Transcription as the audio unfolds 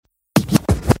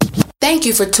Thank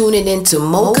you for tuning in to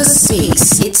Mocha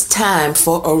Speaks. It's time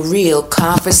for a real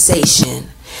conversation.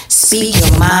 Speak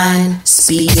your mind,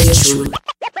 speak your truth.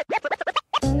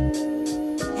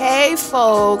 Hey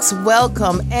folks,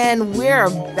 welcome, and we're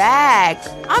back.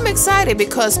 I'm excited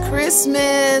because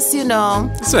Christmas,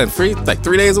 It's been like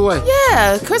 3 days away.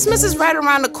 Yeah, Christmas is right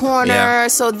around the corner. Yeah.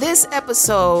 So this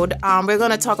episode, we're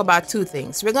going to talk about two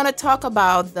things. We're going to talk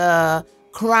about the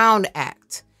Crown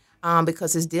Act.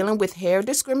 Because it's dealing with hair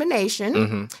discrimination.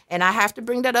 Mm-hmm. And I have to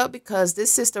bring that up because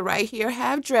this sister right here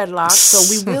have dreadlocks. So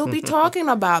we will be talking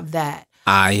about that.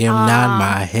 I am not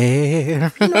my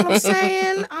hair. You know what I'm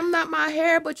saying? I'm not my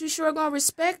hair, but you sure going to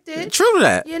respect it. True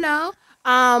that.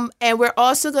 And we're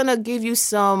also going to give you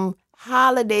some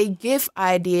holiday gift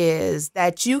ideas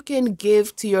that you can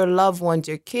give to your loved ones,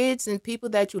 your kids and people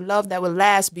that you love that will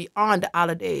last beyond the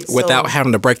holidays. Without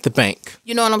having to break the bank.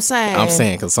 You know what I'm saying? I'm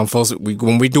saying, because some folks,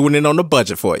 when we doing it on the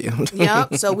budget for you.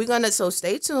 Yep. So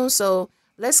stay tuned. So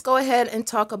let's go ahead and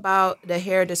talk about the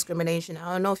hair discrimination.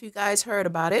 I don't know if you guys heard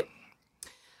about it,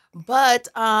 but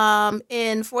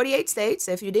in 48 states,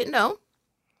 if you didn't know,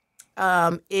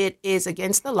 it is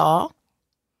against the law,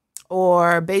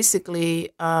 or basically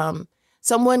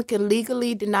someone can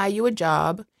legally deny you a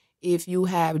job if you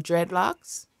have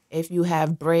dreadlocks, if you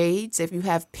have braids, if you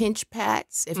have pinch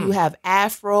pats, if you have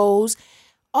afros,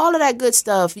 all of that good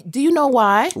stuff. Do you know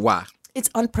why? Why? It's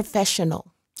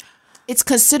unprofessional. It's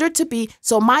considered to be,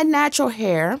 so my natural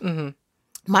hair,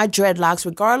 my dreadlocks,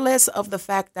 regardless of the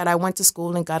fact that I went to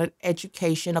school and got an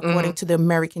education according to the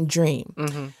American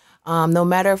dream. No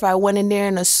matter if I went in there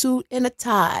in a suit and a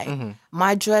tie,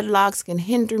 my dreadlocks can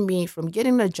hinder me from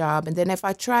getting a job. And then if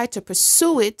I try to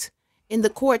pursue it in the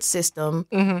court system,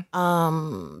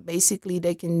 basically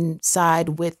they can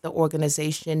side with the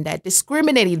organization that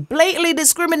blatantly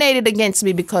discriminated against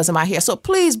me because of my hair. So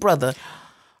please, brother,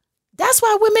 that's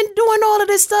why women doing all of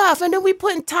this stuff. And then we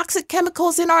putting toxic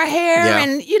chemicals in our hair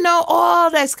and, all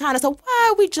that kind of stuff.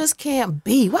 Why we just can't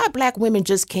be? Why black women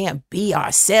just can't be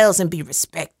ourselves and be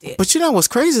respected? But you know what's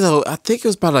crazy, though? I think it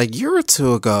was about a year or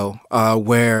two ago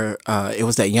where it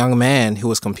was that young man who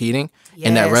was competing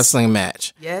in that wrestling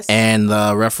match. Yes. And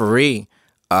the referee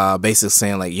basically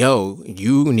saying, like, yo,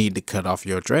 you need to cut off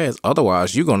your dreads.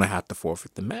 Otherwise, you're going to have to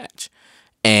forfeit the match.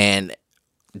 And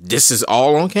this is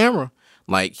all on camera.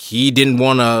 Like, he didn't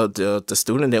want the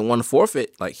student didn't want to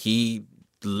forfeit. Like, he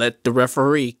let the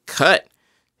referee cut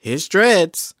his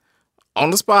dreads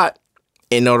on the spot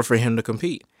in order for him to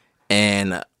compete.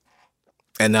 And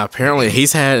apparently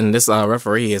this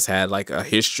referee has had like a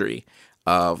history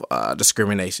of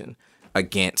discrimination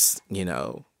against,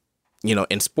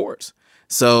 in sports.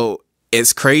 So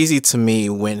it's crazy to me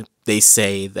when they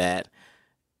say that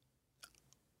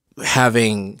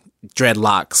having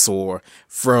dreadlocks or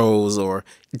froze or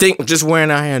just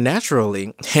wearing our hair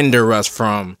naturally hinder us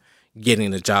from getting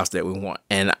the jobs that we want.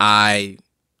 And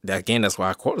that's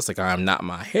why I quote it's like, I'm not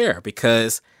my hair,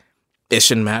 because it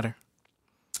shouldn't matter.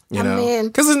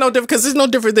 Because it's no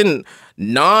different than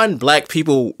non-black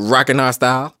people rocking our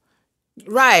style.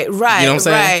 Right. You know what I'm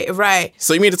saying? Right.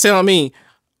 So you mean to tell me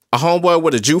a homeboy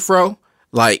with a Jufro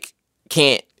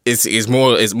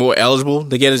is more eligible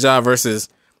to get a job versus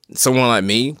someone like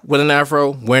me with an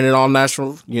afro, wearing it all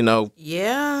natural,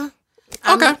 Yeah.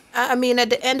 Okay. I mean, at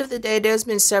the end of the day, there's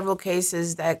been several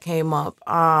cases that came up.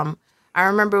 I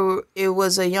remember it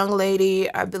was a young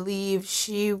lady, I believe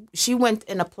she went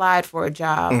and applied for a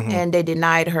job and they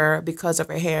denied her because of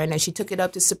her hair. And then she took it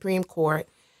up to Supreme Court.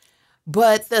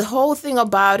 But the whole thing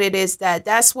about it is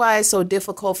that's why it's so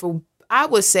difficult for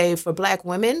black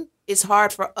women. It's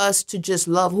hard for us to just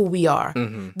love who we are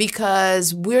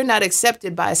because we're not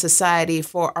accepted by society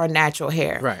for our natural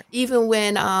hair. Right. Even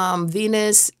when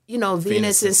Venus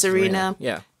and Serena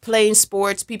playing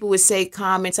sports, people would say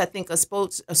comments. I think a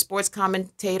sports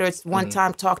commentator one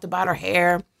time talked about her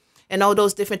hair and all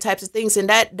those different types of things. And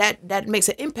that makes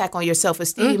an impact on your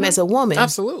self-esteem as a woman.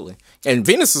 Absolutely. And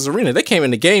Venus and Serena, they came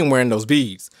in the game wearing those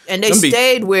beads. And they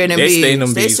stayed wearing them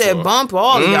beads. They said, bump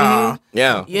all y'all.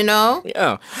 Yeah.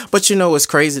 Yeah. But what's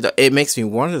crazy, though, it makes me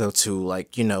wonder, though, too,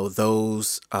 like,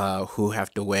 those who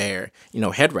have to wear,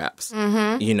 head wraps,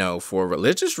 for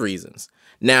religious reasons.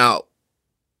 Now,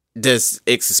 does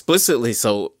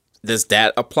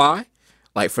that apply?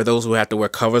 Like, for those who have to wear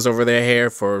covers over their hair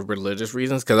for religious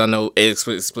reasons? Because I know it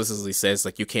explicitly says,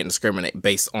 like, you can't discriminate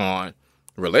based on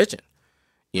religion,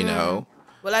 Well,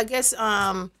 I guess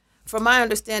from my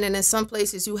understanding, in some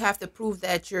places you have to prove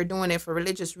that you're doing it for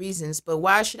religious reasons. But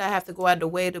why should I have to go out of the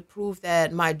way to prove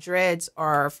that my dreads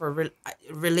are for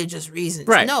religious reasons?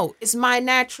 Right. No, it's my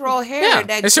natural hair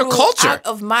that it's grew your culture. out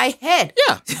of my head.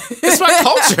 Yeah, it's my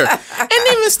culture. And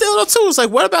even still, though, too, it's like,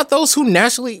 what about those who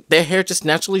their hair just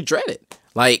naturally dreaded?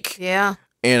 Like, Yeah.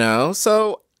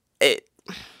 So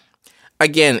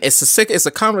again, it's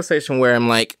a conversation where I'm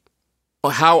like,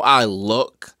 how I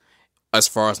look as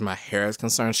far as my hair is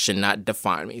concerned should not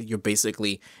define me. You're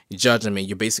basically judging me.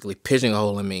 You're basically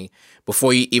pigeonholing me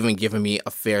before you even giving me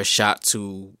a fair shot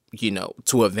to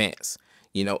advance,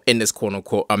 in this quote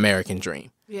unquote American dream.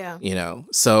 Yeah.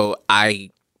 So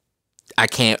I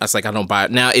can't, I don't buy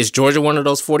it. Now, is Georgia one of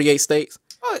those 48 states?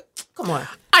 Oh, come on.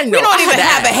 I know. We don't even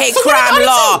have a hate crime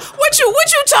law. What you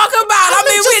talking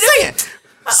about?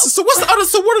 So what's the other?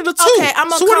 So what are the two? Okay,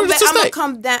 I'm so what are the two states?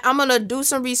 I'm gonna do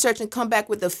some research and come back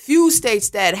with a few states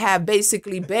that have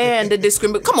basically banned the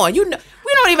discrimination. Come on, we don't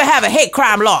even have a hate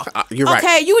crime law. You're right.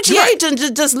 Okay,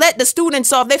 UGA just let the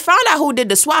students off. They found out who did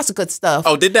the swastika stuff.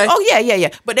 Oh, did they? Oh yeah.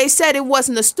 But they said it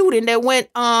wasn't a student that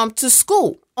went to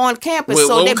school on campus.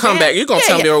 We'll come back. You're gonna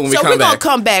tell me when we come back. So we're gonna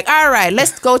come back. All right,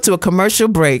 let's go to a commercial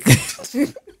break.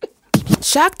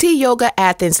 Shakti Yoga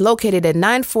Athens, located at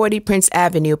 940 Prince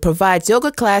Avenue, provides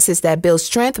yoga classes that build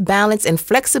strength, balance, and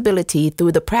flexibility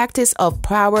through the practice of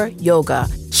power yoga.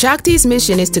 Shakti's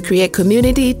mission is to create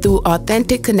community through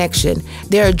authentic connection.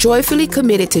 They are joyfully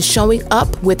committed to showing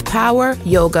up with power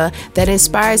yoga that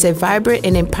inspires a vibrant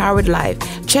and empowered life.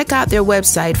 Check out their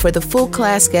website for the full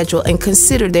class schedule and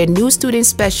consider their new student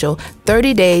special,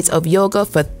 30 Days of Yoga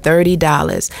for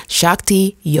 $30.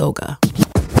 Shakti Yoga.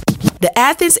 The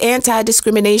Athens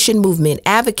Anti-Discrimination Movement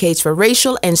advocates for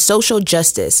racial and social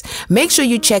justice. Make sure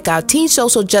you check out Teen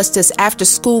Social Justice After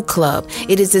School Club.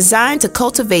 It is designed to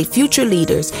cultivate future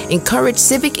leaders, encourage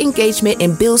civic engagement,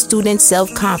 and build student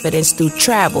self-confidence through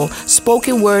travel,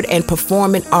 spoken word, and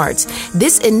performing arts.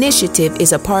 This initiative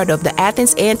is a part of the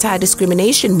Athens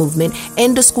Anti-Discrimination Movement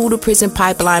and the School to Prison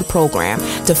Pipeline program.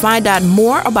 To find out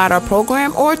more about our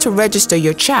program or to register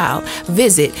your child,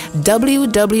 visit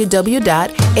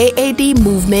www.aadmovement.org.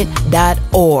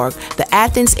 The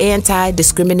Athens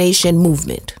Anti-Discrimination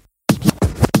Movement.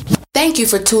 Thank you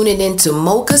for tuning in to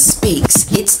Mocha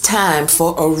Speaks. It's time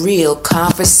for a real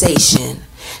conversation.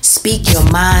 Speak your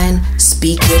mind,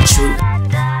 speak your truth.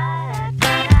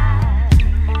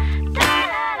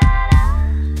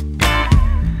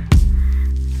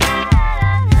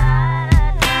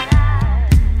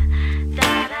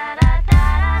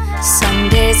 Some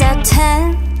days at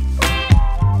 10,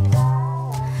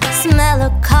 smell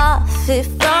of coffee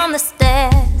from the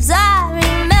stairs. I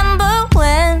remember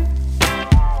when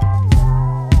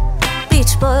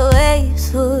Beach Boy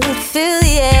waves would fill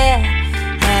the air,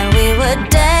 and we would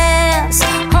dance.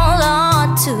 Hold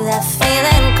on to that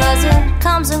feeling, 'cause it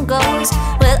comes and goes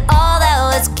with all that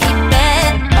was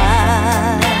keeping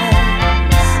us.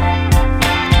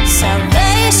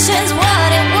 Salvation's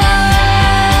what it was.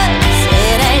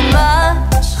 It ain't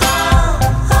much,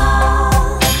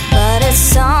 but it's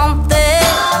something.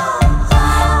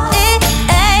 It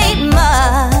ain't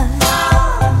much,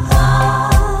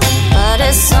 but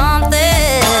it's something.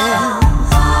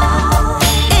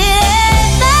 It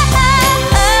ain't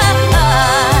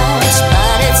much,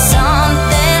 but it's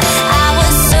something. I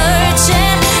was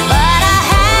searching, but I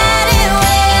had it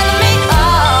with me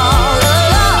all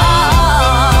along.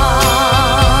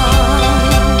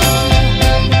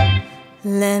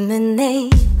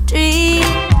 Lemonade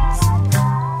dreams,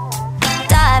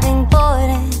 diving board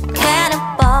and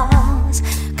cannonballs,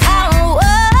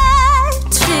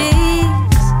 cottonwood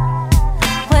trees.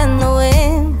 When the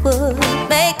wind would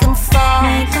make them fall,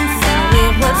 and we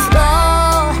would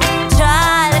flow,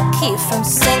 try to keep from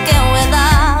sinking with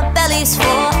our bellies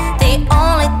full. The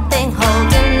only thing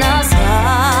holding us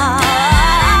up,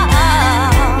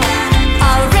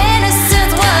 our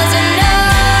innocence was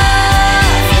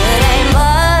enough. It ain't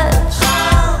much,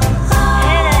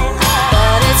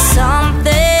 but it's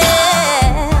something.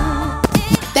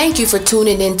 Thank you for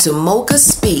tuning in to Mocha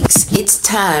Speaks. It's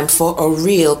time for a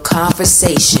real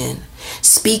conversation.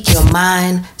 Speak your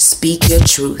mind, speak your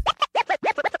truth.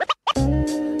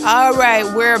 All right,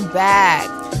 we're back.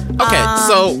 Okay,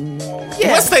 so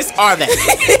what states are they?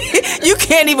 You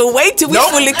can't even wait till we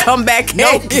Nope. fully come back.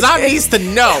 No, because I needs to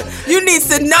know. You need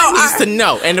to know. I needs to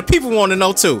know, and the people want to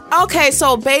know too. Okay,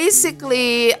 so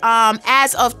basically,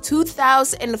 as of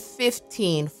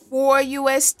 2015, 4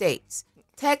 U.S. states: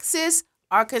 Texas,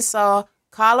 Arkansas,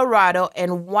 Colorado,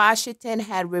 and Washington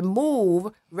had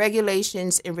removed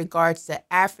regulations in regards to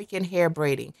African hair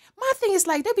braiding. My thing is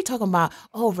like, they be talking about,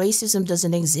 oh, racism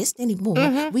doesn't exist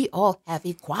anymore. We all have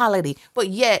equality. But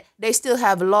yet they still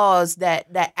have laws that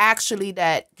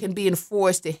can be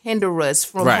enforced to hinder us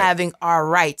from having our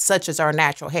rights, such as our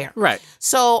natural hair. Right.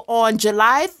 So on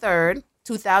July 3rd,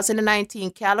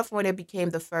 2019, California became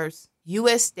the first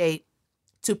U.S. state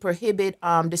to prohibit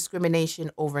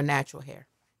discrimination over natural hair.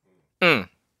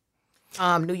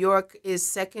 New York is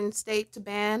second state to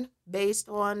ban based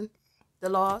on the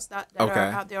laws that are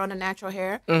out there on the natural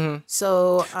hair.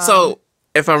 So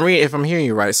if I'm hearing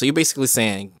you right, so you're basically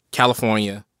saying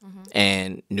California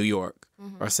and New York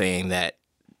are saying that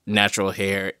natural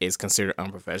hair is considered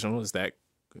unprofessional. Is that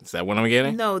what I'm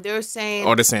getting? No, they're saying...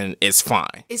 Or they're saying it's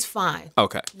fine. It's fine.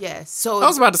 Okay. Yes. So I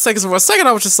was about to say, because for a second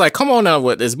I was just like, come on now,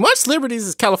 with as much liberties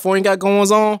as California got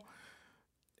going on,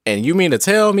 and you mean to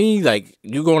tell me like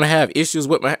you're going to have issues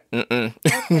with my... Okay,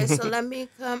 so let me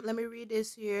read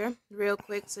this here real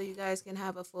quick so you guys can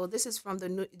have a full... This is from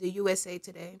the USA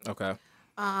Today. Okay.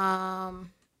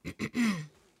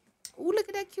 Ooh, look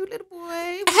at that cute little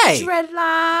boy with Hey.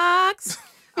 dreadlocks.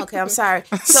 Okay, I'm sorry.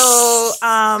 So,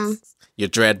 Your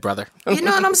dread brother. you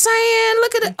know what I'm saying?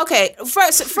 Look at it. Okay,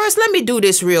 first, let me do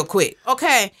this real quick,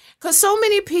 okay? Because so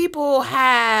many people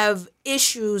have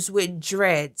issues with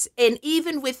dreads, and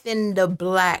even within the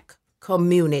Black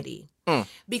community.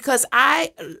 Because I'm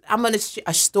gonna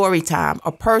a story time,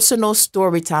 a personal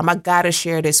story time. I gotta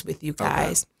share this with you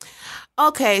guys.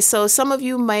 Okay, so some of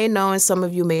you may know and some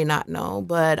of you may not know,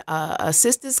 but a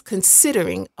sister's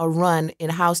considering a run in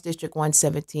House District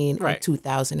 117 in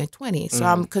 2020. So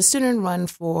I'm considering run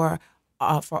for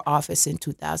office in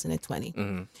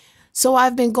 2020. So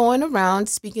I've been going around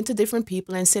speaking to different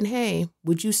people and saying, hey,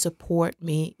 would you support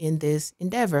me in this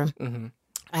endeavor?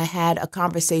 I had a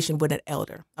conversation with an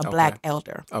elder, a Black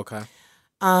elder. Okay.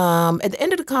 At the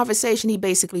end of the conversation, he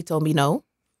basically told me no.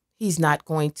 He's not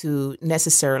going to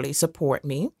necessarily support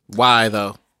me. Why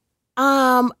though?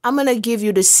 I'm gonna give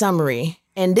you the summary,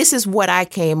 and this is what I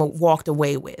walked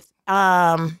away with.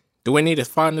 Do we need to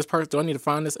find this person? Do I need to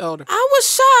find this elder? I was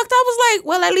shocked. I was like,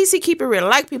 well, at least he keep it real. I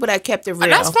like people that kept it real.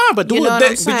 That's fine, but but you not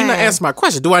answer my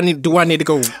question. Do I need to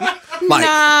go?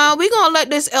 Nah, we're gonna let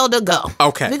this elder go.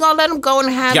 Okay. We're gonna let him go and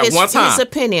have his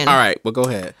opinion. All right, well, go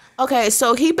ahead. Okay,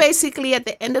 so he basically at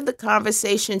the end of the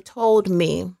conversation told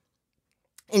me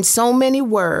in so many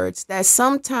words that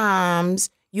sometimes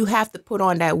you have to put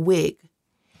on that wig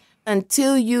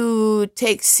until you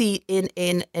take seat in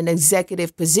an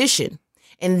executive position.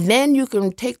 And then you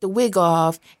can take the wig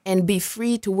off and be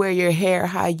free to wear your hair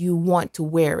how you want to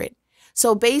wear it.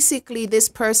 So basically, this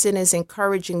person is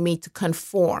encouraging me to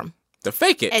conform. To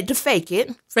fake it. And to fake it.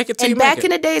 Fake it till you And make back it.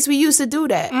 in the days, we used to do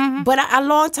that. But a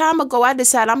long time ago, I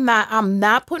decided I'm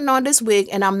not putting on this wig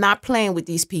and I'm not playing with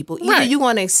these people. Either you're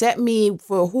going to accept me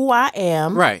for who I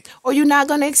am, or you're not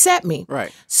going to accept me.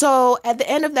 Right. So at the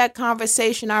end of that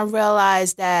conversation, I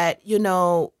realized that,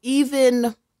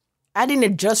 even I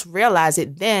didn't just realize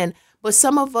it then, but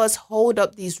some of us hold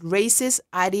up these racist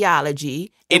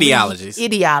ideologies. I call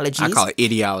it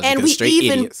ideology. And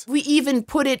we even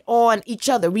put it on each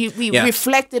other. We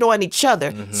reflect it on each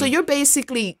other. So you're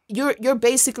basically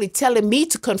telling me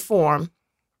to conform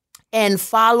and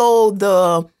follow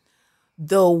the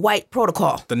white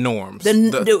protocol, the norms,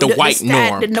 the white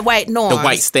norm, the white norms, the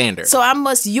white standard. So I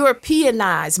must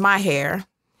Europeanize my hair.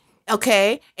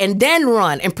 Okay, and then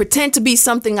run and pretend to be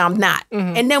something I'm not.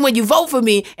 And then when you vote for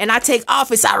me and I take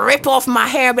office, I rip off my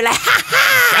hair and be like, ha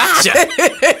ha.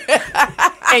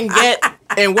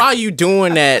 And while you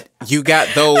doing that, you got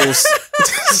those.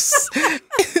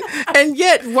 And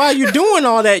yet, while you're doing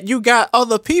all that, you got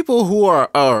other people who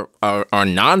are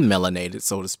non-melanated,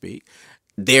 so to speak.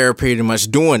 They're pretty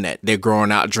much doing that. They're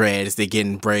growing out dreads, they're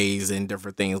getting braids and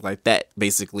different things like that.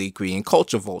 Basically, creating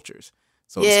culture vultures.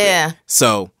 So to speak.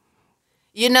 So.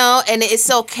 And it's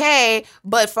okay,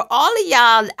 but for all of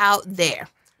y'all out there,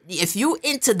 if you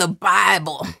into the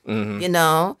Bible, and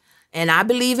I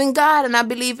believe in God and I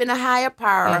believe in a higher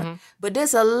power, but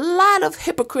there's a lot of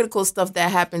hypocritical stuff that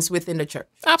happens within the church.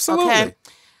 Absolutely. Okay?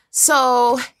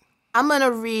 So I'm going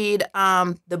to read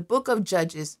the book of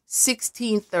Judges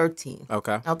 16:13.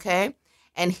 Okay. Okay?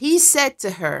 And he said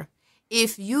to her,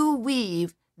 if you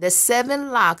weave the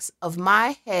 7 locks of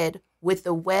my head with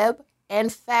the web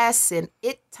and fasten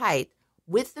it tight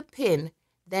with the pin,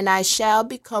 then I shall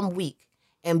become weak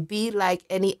and be like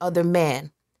any other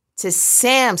man. To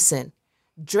Samson,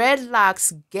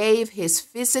 dreadlocks gave his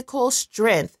physical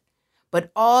strength,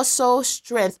 but also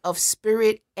strength of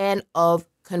spirit and of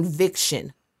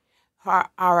conviction.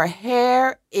 our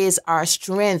hair is our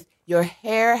strength. Your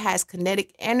hair has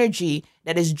kinetic energy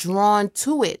that is drawn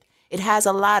to it. It has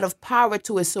a lot of power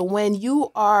to it. So when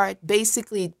you are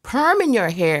basically perming your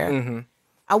hair,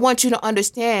 I want you to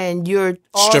understand you're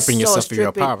Stripping also yourself of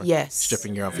your power. Yes.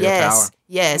 Stripping you of your power.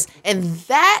 Yes. And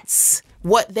that's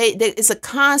what it's a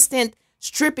constant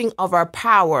stripping of our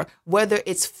power, whether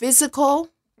it's physical,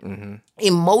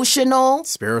 emotional,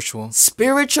 spiritual,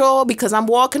 because I'm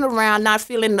walking around not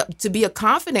feeling to be a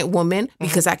confident woman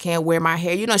because I can't wear my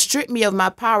hair. You don't strip me of my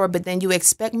power, but then you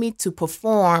expect me to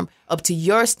perform up to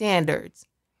your standards.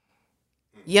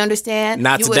 You understand?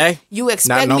 Not today. You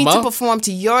expect Not no me more. to perform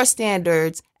to your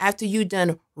standards after you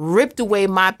done ripped away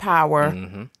my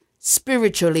power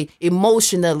spiritually,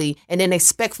 emotionally, and then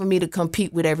expect for me to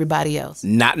compete with everybody else.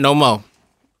 Not no more.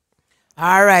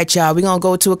 All right, y'all. We're going to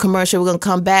go to a commercial. We're going to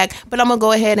come back, but I'm going to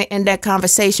go ahead and end that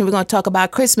conversation. We're going to talk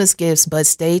about Christmas gifts, but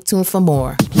stay tuned for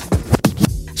more.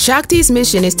 Shakti's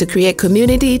mission is to create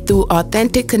community through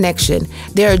authentic connection.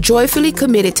 They are joyfully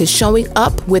committed to showing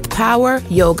up with power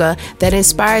yoga that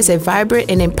inspires a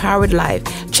vibrant and empowered life.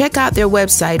 Check out their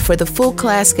website for the full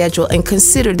class schedule and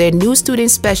consider their new student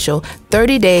special,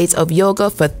 30 Days of Yoga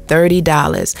for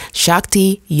 $30.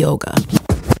 Shakti Yoga.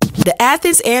 The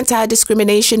Athens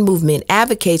Anti-Discrimination Movement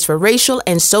advocates for racial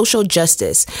and social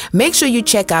justice. Make sure you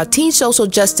check out Teen Social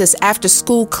Justice After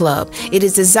School Club. It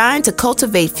is designed to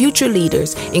cultivate future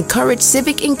leaders, encourage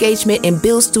civic engagement, and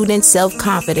build student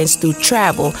self-confidence through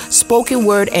travel, spoken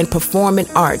word, and performing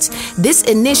arts. This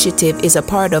initiative is a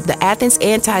part of the Athens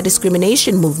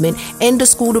Anti-Discrimination Movement and the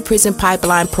School to Prison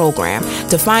Pipeline program.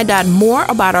 To find out more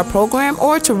about our program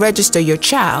or to register your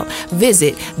child,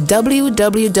 visit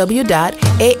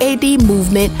www.aadmovement.org.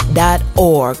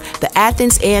 The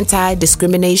Athens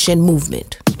Anti-Discrimination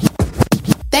Movement.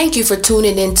 Thank you for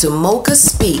tuning in to Mocha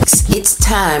Speaks. It's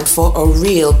time for a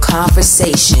real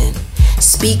conversation.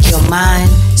 Speak your mind,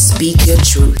 speak your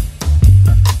truth.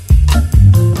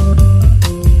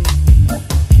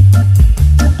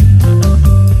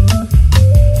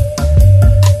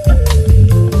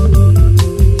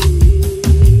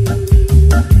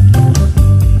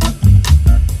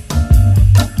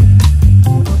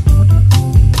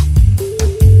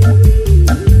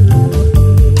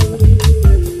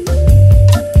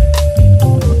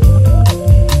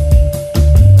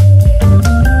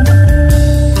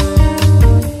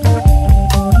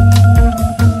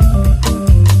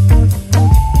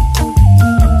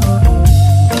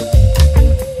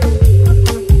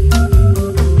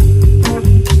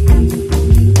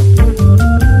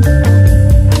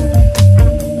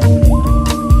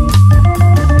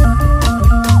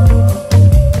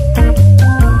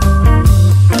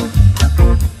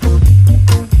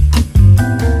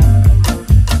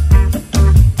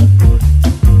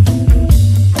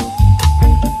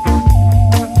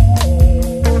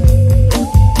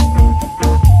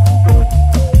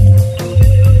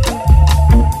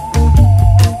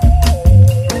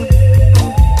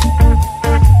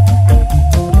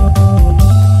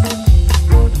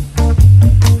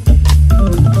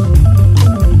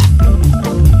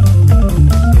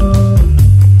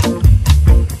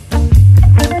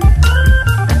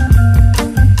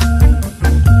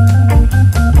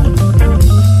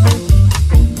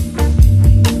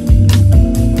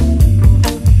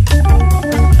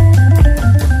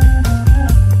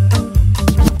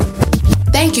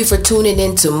 Thank you for tuning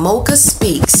in to Mocha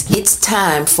Speaks. It's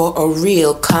time for a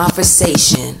real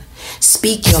conversation.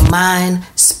 Speak your mind,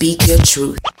 speak your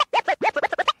truth.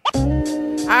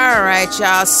 All right,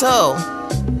 y'all. So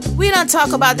we done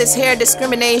talk about this hair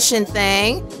discrimination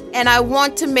thing, and I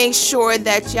want to make sure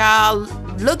that y'all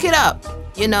look it up.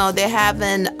 You know, they're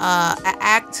having an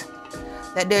act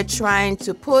that they're trying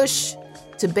to push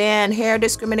to ban hair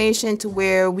discrimination to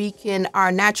where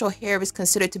our natural hair is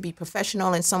considered to be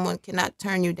professional and someone cannot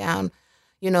turn you down,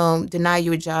 deny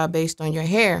you a job based on your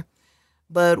hair.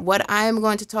 But what I'm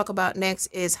going to talk about next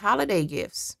is holiday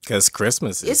gifts. Because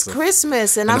Christmas is... It's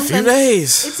Christmas. And in a few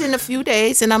days. It's in a few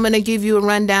days. And I'm going to give you a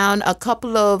rundown, a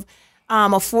couple of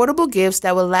affordable gifts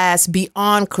that will last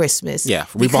beyond Christmas. Yeah,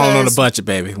 we balling on the budget,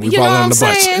 baby. We you know balling what on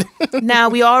I'm the budget. Now,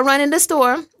 we all run in the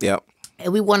store. Yep.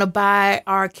 And we want to buy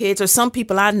our kids, or some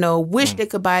people I know wish they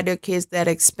could buy their kids that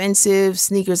expensive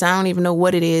sneakers. I don't even know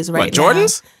what it is right now.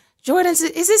 Jordans? Jordans.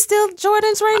 Is it still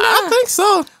Jordans right now? I think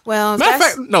so. Well, matter of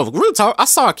fact, no, real talk. I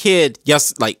saw a kid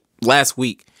last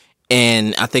week,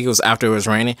 and I think it was after it was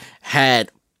raining,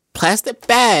 had plastic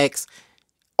bags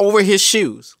over his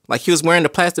shoes. Like he was wearing the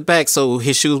plastic bag so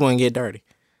his shoes wouldn't get dirty.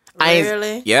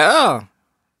 Really? Yeah.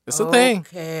 It's a thing.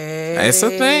 Okay. It's a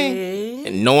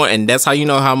thing. And that's how you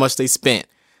know how much they spent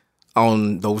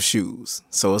on those shoes.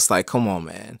 So it's like, come on,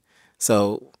 man.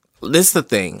 So this is the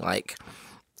thing. Like,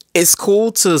 it's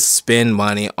cool to spend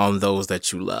money on those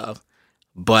that you love,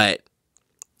 but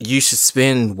you should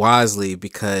spend wisely,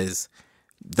 because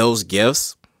those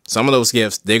gifts, some of those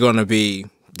gifts, they'll be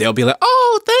like,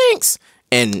 oh, thanks,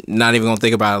 and not even gonna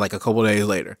think about it like a couple days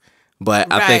later.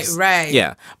 But I think,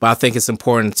 yeah, but I think it's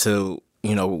important to,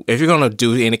 you know, if you're gonna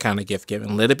do any kind of gift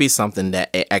giving, let it be something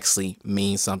that it actually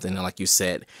means something, and like you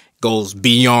said, goes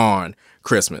beyond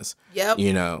Christmas. Yep.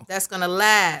 You know, that's gonna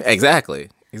last. Exactly.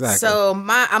 So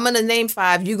I'm gonna name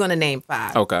 5. You're gonna name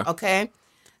 5. Okay.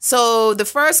 So the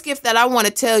first gift that I want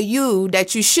to tell you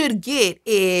that you should get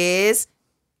is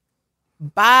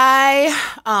buy,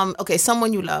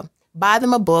 someone you love, buy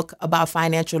them a book about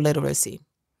financial literacy.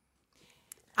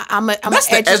 That's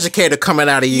the educator coming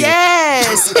out of you.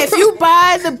 Yes. If you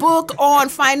buy the book on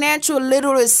financial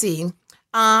literacy,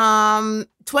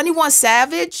 21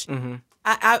 Savage,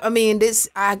 I mean,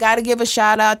 I got to give a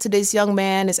shout out to this young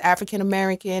man. He's African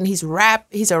American. He's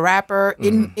a rapper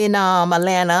in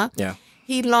Atlanta. Yeah.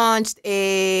 He launched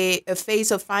a Face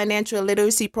of Financial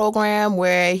Literacy program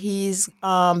where he's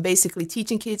basically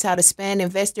teaching kids how to spend,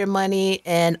 invest their money,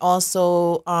 and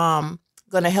also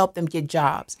going to help them get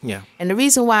jobs. Yeah. And the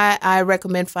reason why I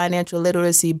recommend financial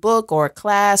literacy book or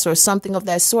class or something of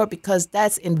that sort, because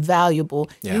that's invaluable.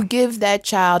 Yeah. You give that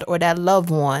child or that loved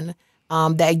one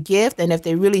that gift, and if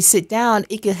they really sit down,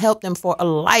 it can help them for a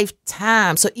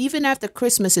lifetime. So even after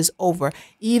Christmas is over,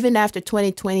 even after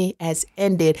 2020 has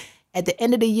ended, at the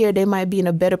end of the year, they might be in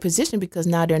a better position because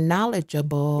now they're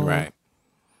knowledgeable. Right.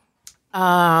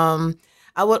 I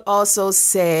would also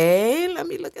say, let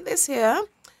me look at this here.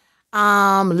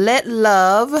 Let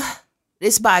Love.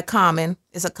 It's by Common.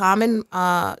 It's a Common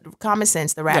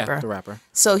Sense, the rapper. Yeah, the rapper.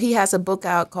 So he has a book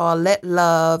out called Let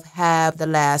Love Have the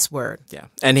Last Word. Yeah,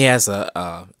 and he has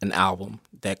an album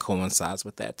that coincides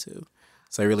with that too.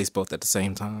 So he released both at the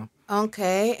same time.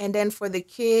 Okay, and then for the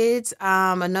kids,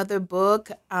 another book.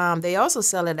 They also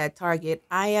sell it at Target.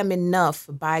 I Am Enough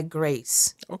by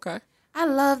Grace. Okay. I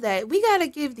love that. We got to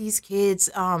give these kids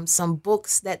some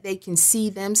books that they can see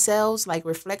themselves, like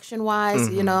reflection-wise,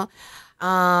 you know.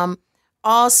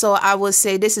 Also, I would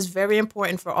say this is very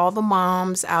important for all the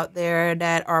moms out there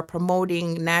that are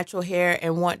promoting natural hair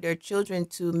and want their children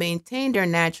to maintain their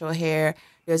natural hair.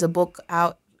 There's a book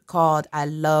out called I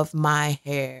Love My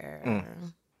Hair.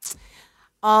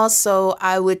 Also,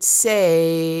 I would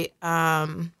say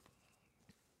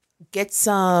get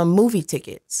some movie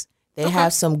tickets. They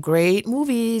have some great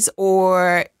movies,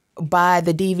 or buy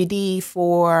the DVD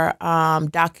for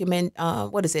Documentary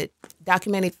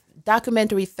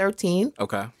 13.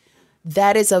 Okay.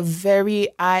 That is a very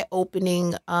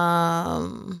eye-opening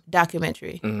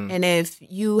documentary. And if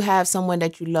you have someone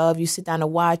that you love, you sit down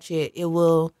and watch it, it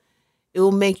will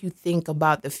make you think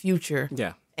about the future.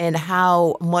 Yeah. And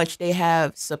how much they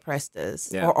have suppressed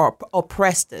us or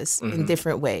oppressed us in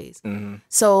different ways.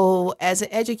 So as an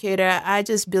educator, I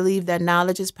just believe that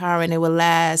knowledge is power and it will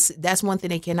last. That's one thing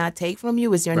they cannot take from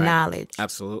you is your knowledge.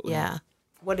 Absolutely. Yeah.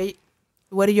 What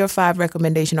are your 5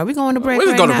 recommendations? Are we going to break?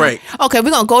 We're going to break. Okay, we're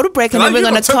going to go to break and then we're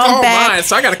going to come back. Mine,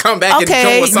 so I got to come back and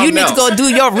go with something you need else. to go do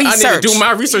your research. I need to do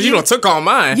my research. You done took all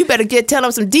mine. You better tell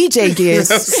them some DJ gears.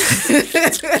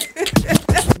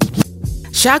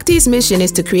 Shakti's mission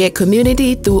is to create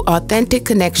community through authentic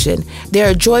connection. They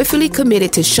are joyfully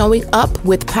committed to showing up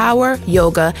with power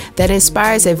yoga that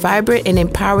inspires a vibrant and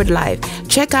empowered life.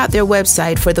 Check out their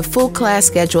website for the full class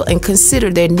schedule and consider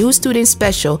their new student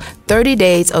special, 30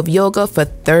 Days of Yoga for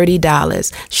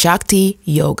 $30. Shakti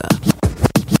Yoga.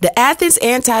 The Athens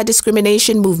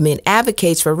Anti-Discrimination Movement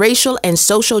advocates for racial and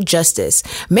social justice.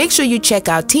 Make sure you check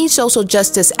out Teen Social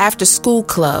Justice After School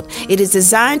Club. It is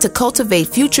designed to cultivate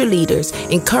future leaders,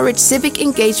 encourage civic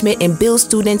engagement, and build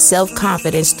student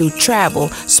self-confidence through travel,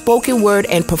 spoken word,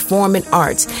 and performing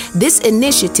arts. This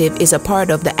initiative is a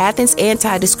part of the Athens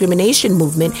Anti-Discrimination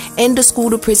Movement and the School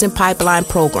to Prison Pipeline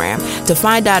program. To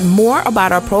find out more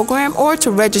about our program or to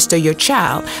register your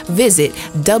child, visit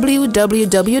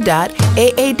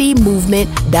www.aadmovement.org.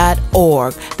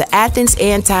 The Athens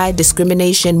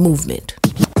Anti-Discrimination Movement.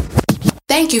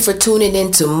 Thank you for tuning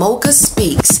in to Mocha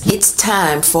Speaks. It's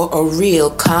time for a real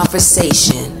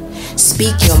conversation.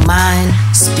 Speak your mind,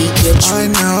 speak your truth. I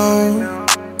know,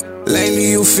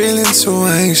 lately you feeling too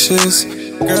anxious.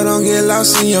 Girl, don't get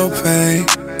lost in your pain.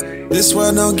 This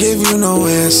world don't give you no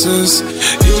answers.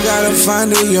 You gotta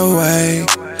find it your way.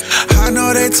 I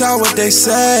know they talk what they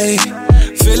say.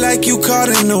 Feel like you caught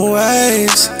in the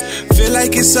waves. Feel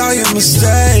like it's all your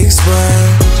mistakes,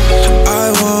 but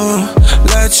I won't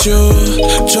let you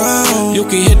drown. You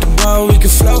can hit the ball, we can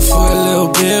float for a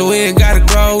little bit. We ain't gotta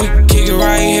grow, we can kick it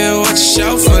right here. Watch the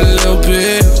show for a little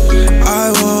bit.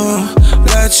 I won't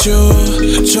let you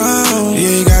drown.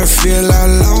 You ain't gotta feel all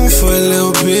alone for a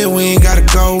little bit. We ain't gotta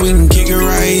go, we can kick it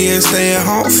right here. Stay at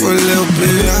home for a little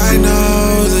bit. I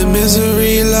know that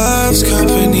misery loves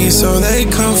company, so they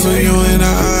come for you. And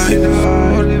I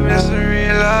know that misery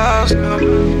loves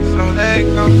company, so they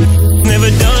come.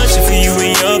 Never done shit for you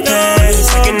in your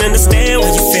past. I can understand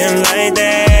why you feel like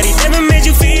that. He never made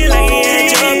you feel like he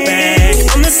had your back.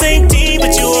 On the same team,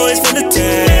 but you always feel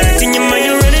attacked. In your mind,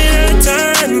 you're running out of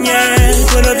time, yeah.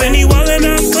 Pull up any wall and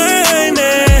I'll climb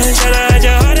it. Tryna hide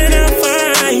your heart and I'll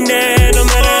find it. No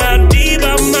matter how deep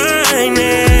I mind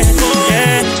it.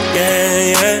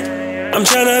 Yeah. I'm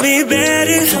tryna be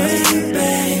better.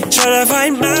 Tryna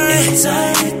find my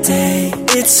anxiety.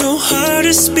 It's so hard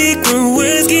to speak when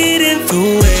words get in the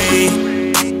way.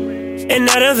 And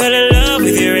I done fell in love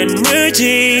with your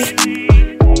energy.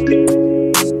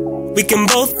 We can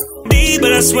both be,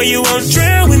 but I swear you won't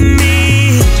drown with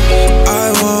me.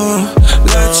 I won't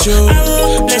let you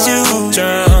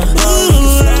drown.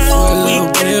 Ooh, we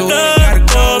can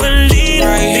go and leave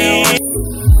me.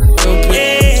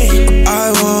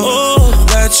 I won't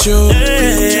let you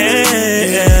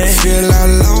feel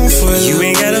alone for a You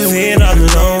ain't gotta feel all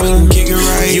alone.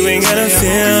 You ain't gotta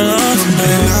feel alone.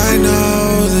 And I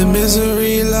know that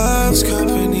misery loves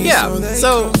company.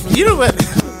 So you know what?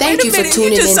 Thank you for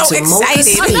tuning in to Mocha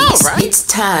Speaks. It's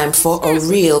time for a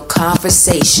real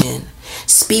conversation.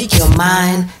 Speak your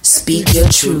mind, speak your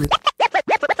truth.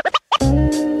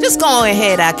 Just go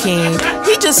ahead, Akeem.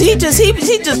 He just.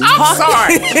 I'm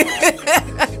sorry.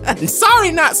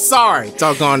 Sorry, not sorry.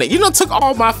 Doggone it. You know, took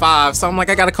all my 5, so I'm like,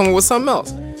 I gotta come up with something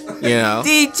else. You know,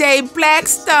 DJ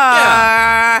Blackstar.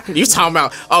 Yeah. You talking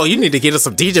about? Oh, you need to get us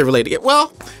some DJ related.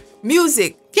 Well,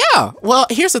 Music. yeah. Well,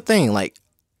 here's the thing. Like,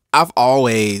 I've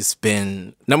always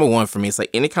been number one for me. It's like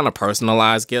any kind of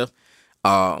personalized gift.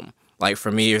 Like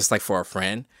for me, it's like for a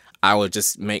friend. I would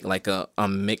just make like a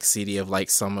mix CD of like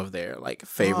some of their like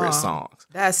favorite songs.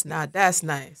 That's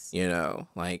nice. You know,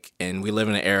 like, and we live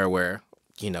in an era where,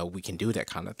 you know, we can do that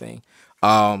kind of thing.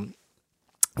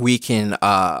 We can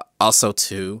also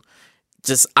too,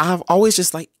 just I've always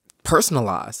just like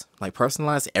personalized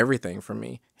everything for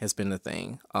me has been the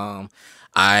thing.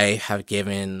 I have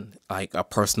given like a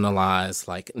personalized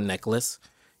like necklace,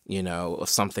 you know, of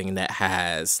something that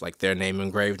has like their name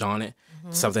engraved on it,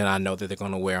 something I know that they're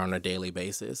going to wear on a daily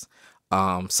basis.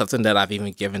 Something that I've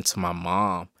even given to my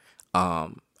mom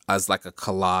as like a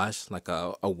collage, like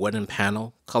a wooden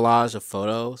panel collage of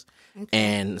photos,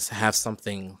 and have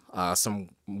something, some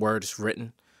words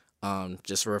written,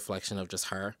 just a reflection of just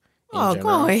her. Oh,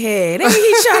 go ahead.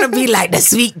 He's trying to be like the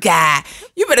sweet guy.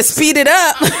 You better speed it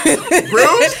up.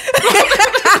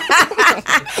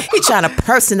 He's trying to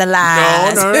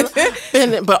personalize.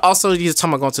 No. But also, you're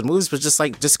talking about going to the movies, but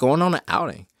just going on an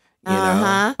outing. You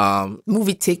know,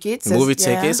 movie tickets,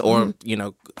 or you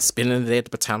know, spending the day at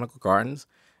the Botanical Gardens.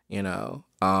 You know,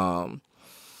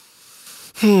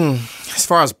 as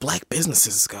far as black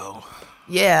businesses go,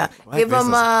 give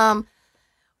them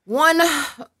one.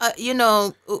 You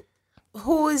know,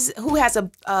 who has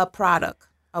a product,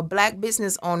 a black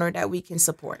business owner that we can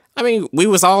support. I mean, we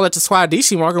was all at the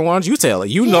Swadeshi market. Why don't you tell it?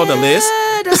 You know the list.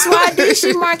 The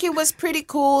Swadeshi market was pretty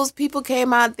cool. People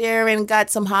came out there and got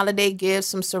some holiday gifts,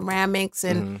 some ceramics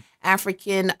and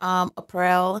African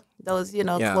apparel. Those, you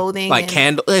know, clothing. Like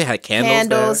they had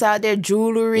candles there. Out there,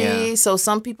 jewelry. Yeah. So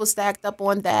some people stacked up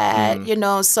on that, you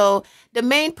know. So the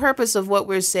main purpose of what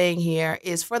we're saying here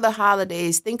is for the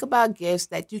holidays, think about gifts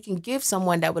that you can give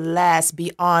someone that would last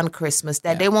beyond Christmas,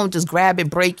 that they won't just grab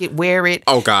it, break it, wear it.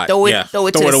 Oh, God. Throw it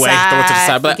to the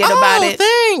side. But, forget about it.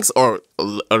 Thanks. Or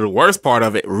the worst part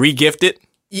of it, re-gift it.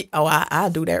 Oh, I'll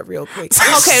do that real quick.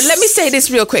 Okay, let me say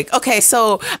this real quick. Okay,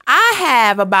 so I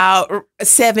have about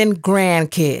 7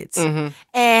 grandkids.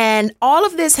 And all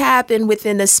of this happened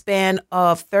within the span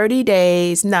of 30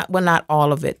 days. Not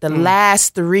all of it. The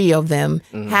last 3 of them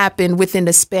happened within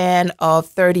the span of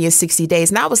 30 and 60 days.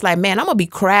 And I was like, man, I'm going to be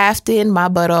crafting my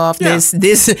butt off this.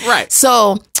 Right.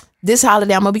 So this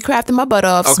holiday, I'm going to be crafting my butt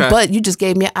off. Okay. But you just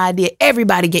gave me an idea.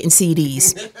 Everybody getting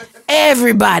CDs.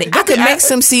 Everybody. I could make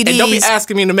some CDs. And don't be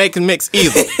asking me to make a mix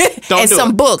either. And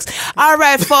some books. All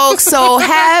right, folks. So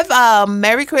have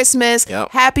Merry Christmas.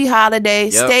 Happy holiday.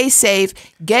 Stay safe.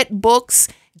 Get books.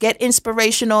 Get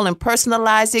inspirational and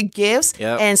personalized gifts.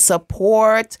 And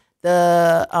support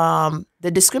the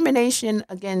discrimination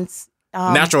against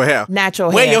natural hair.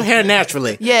 Natural Wear hair. your hair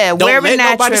naturally. Yeah, Don't wear it let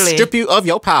nobody naturally. strip you of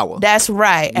your power. That's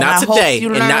right. And Not I today, hope you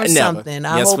and learn not never. something.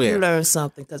 I Yes, hope we you are. learn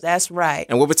something because that's right.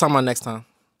 And what we talking about next time?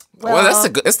 Well,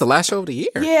 Well, it's the last show of the year.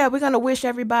 Yeah, we're gonna wish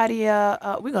everybody. We're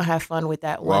gonna have fun with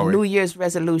that one. Are we? New Year's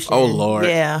resolution. Oh, Lord.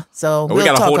 Yeah. So we we'll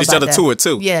gotta talk hold each about other that. to it,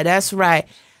 too. Yeah, that's right.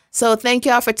 So thank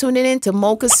y'all for tuning in to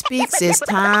Mocha Speaks. It's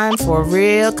time for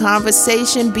real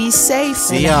conversation. Be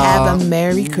safe and y'all. have a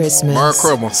Merry Christmas. Merry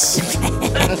Christmas.